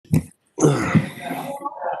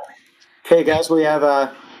Okay, guys, we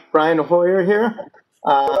have Brian Hoyer here.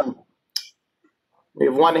 We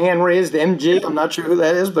have one hand raised, MG. I'm not sure who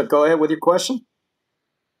that is, but go ahead with your question.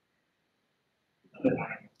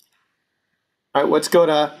 All right, let's go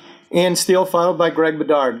to Ian Steele, followed by Greg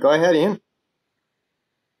Bedard. Go ahead, Ian.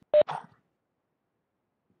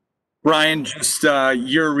 Brian, just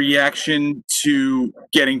your reaction to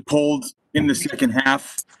getting pulled in the second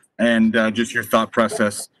half and just your thought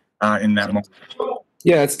process in that moment.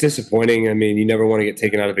 Yeah, it's disappointing. I mean, you never want to get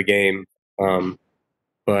taken out of the game.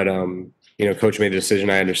 But coach made a decision.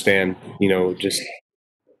 I understand, just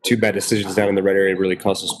two bad decisions down in the red area really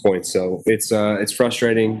cost us points. So it's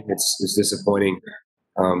frustrating. It's disappointing.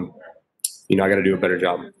 I got to do a better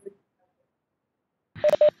job.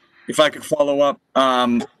 If I could follow up,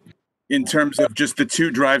 in terms of just the two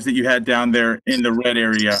drives that you had down there in the red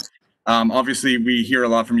area, obviously we hear a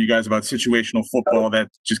lot from you guys about situational football. That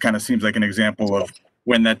just kind of seems like an example of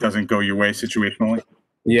when that doesn't go your way situationally.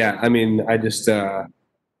 Yeah, I mean, I just, had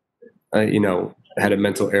a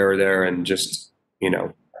mental error there, and just,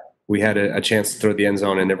 we had a chance to throw the end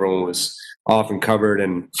zone, and everyone was off and covered,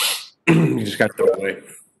 and you just got to throw it away.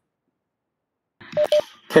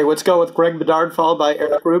 Okay, let's go with Greg Bedard, followed by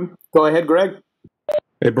Eric Rube. Go ahead, Greg.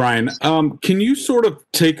 Hey, Brian, can you sort of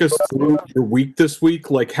take us through your week this week?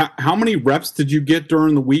 Like, how many reps did you get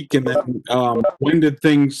during the week? And then when did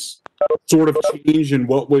things sort of change, and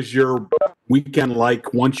what was your weekend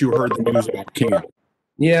like once you heard the news about camp?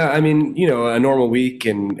 Yeah, I mean, a normal week,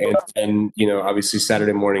 and obviously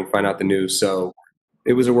Saturday morning, find out the news. So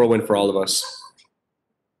it was a whirlwind for all of us.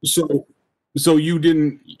 So you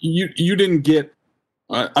didn't get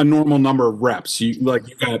a normal number of reps. You got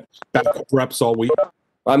backup reps all week.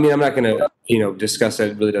 I mean, I'm not going to, discuss that.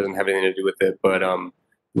 It really doesn't have anything to do with it. But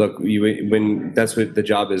look, when that's what the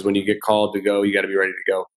job is. When you get called to go, you got to be ready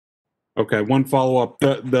to go. Okay. One follow up: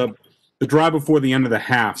 the drive before the end of the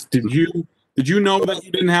half. Did you know that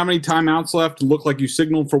you didn't have any timeouts left? It looked like you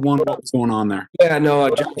signaled for one. What was going on there? Yeah,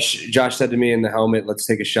 no. Josh said to me in the helmet, "Let's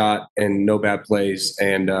take a shot," and no bad plays.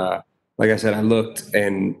 And like I said, I looked,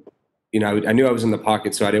 and I knew I was in the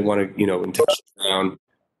pocket, so I didn't want to, touch the ground.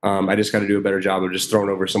 I just got to do a better job of just throwing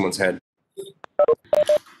over someone's head.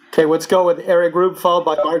 Okay, let's go with Eric Rube, followed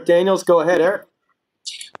by Mark Daniels. Go ahead, Eric.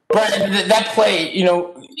 Brian, that play,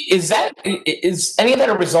 is any of that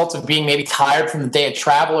a result of being maybe tired from the day of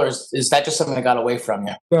travel, or is that just something that got away from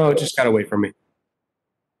you? No, it just got away from me.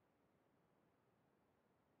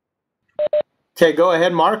 Okay, go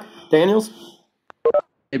ahead, Mark Daniels.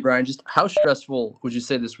 Hey, Brian, just how stressful would you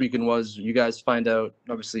say this weekend was? You guys find out,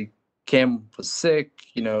 obviously, Cam was sick,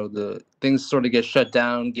 the things sort of get shut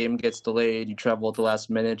down, game gets delayed, you travel at the last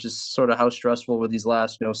minute. Just sort of how stressful were these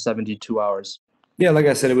last, 72 hours? Yeah, like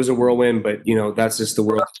I said, it was a whirlwind, but, that's just the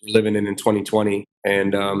world we're living in 2020.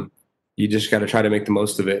 And you just got to try to make the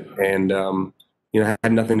most of it. And, it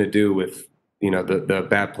had nothing to do with, the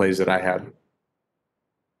bad plays that I had.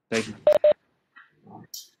 Thank you.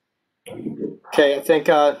 Okay, I think,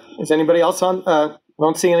 is anybody else on? I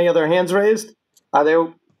don't see any other hands raised. Are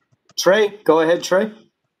there? Trey, go ahead, Trey.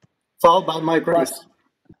 Followed by Mike Rice.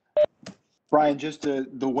 Brian, just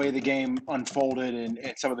the way the game unfolded and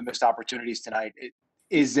some of the missed opportunities tonight,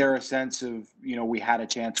 is there a sense of, we had a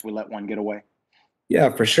chance, we let one get away? Yeah,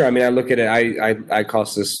 for sure. I mean, I look at it, I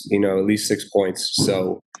cost us, at least 6 points.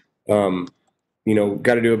 So,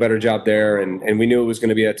 got to do a better job there. And we knew it was going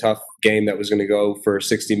to be a tough game that was going to go for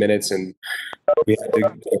 60 minutes. And we had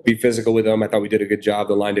to be physical with them. I thought we did a good job.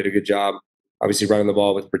 The line did a good job, obviously running the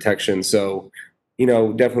ball with protection. So,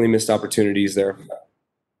 definitely missed opportunities there.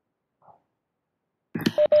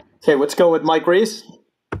 Okay, let's go with Mike Reese.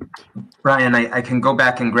 Brian, I can go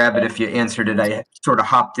back and grab it if you answered it. I sort of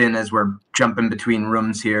hopped in as we're jumping between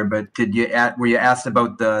rooms here, but were you asked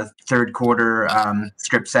about the third quarter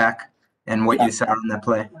strip sack and what you saw in that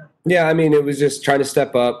play? Yeah, I mean, it was just trying to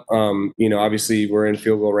step up. Obviously we're in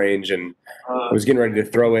field goal range, and I was getting ready to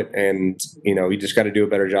throw it, and you just got to do a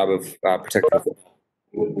better job of protecting the football.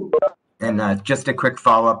 And just a quick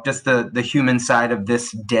follow-up, just the human side of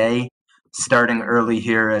this day, starting early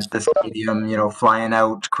here at the stadium, flying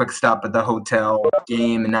out, quick stop at the hotel,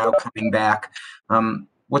 game, and now coming back.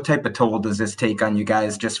 What type of toll does this take on you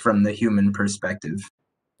guys just from the human perspective?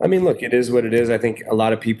 I mean, look, it is what it is. I think a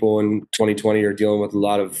lot of people in 2020 are dealing with a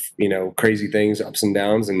lot of, crazy things, ups and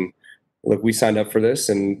downs. And look, we signed up for this,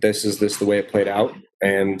 and this is the way it played out.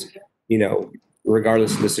 And,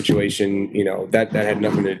 regardless of the situation, that had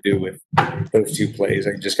nothing to do with those two plays.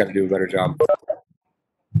 I just got to do a better job.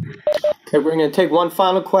 Okay, we're going to take one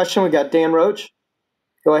final question. We got Dan Roach.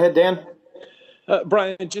 Go ahead, Dan.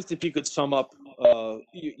 Brian, just if you could sum up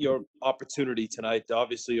your opportunity tonight.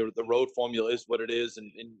 Obviously, the road formula is what it is,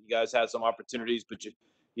 and you guys had some opportunities, but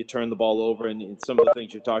you turned the ball over, and some of the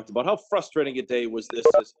things you talked about. How frustrating a day was this,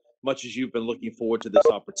 as much as you've been looking forward to this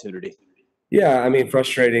opportunity? Yeah, I mean,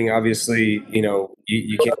 frustrating. Obviously,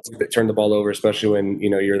 you can't turn the ball over, especially when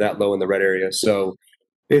you're that low in the red area. So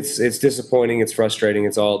it's disappointing. It's frustrating.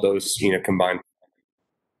 It's all those combined.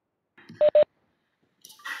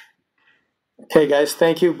 Okay, guys.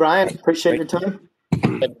 Thank you, Brian. Appreciate your time.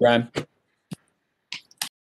 Brian.